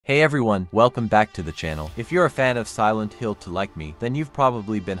Hey everyone, welcome back to the channel. If you're a fan of Silent Hill 2 like me, then you've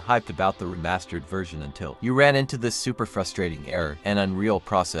probably been hyped about the remastered version until you ran into this super frustrating error. An Unreal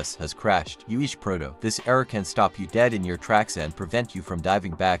process has crashed. UE-SHProto. This error can stop you dead in your tracks and prevent you from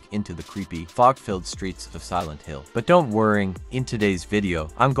diving back into the creepy, fog-filled streets of Silent Hill. But don't worry, in today's video,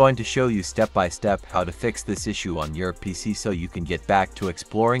 I'm going to show you step by step how to fix this issue on your PC so you can get back to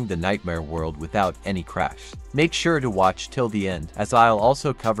exploring the nightmare world without any crash. Make sure to watch till the end, as I'll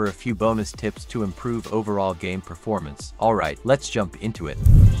also cover a few bonus tips to improve overall game performance. Alright, let's jump into it.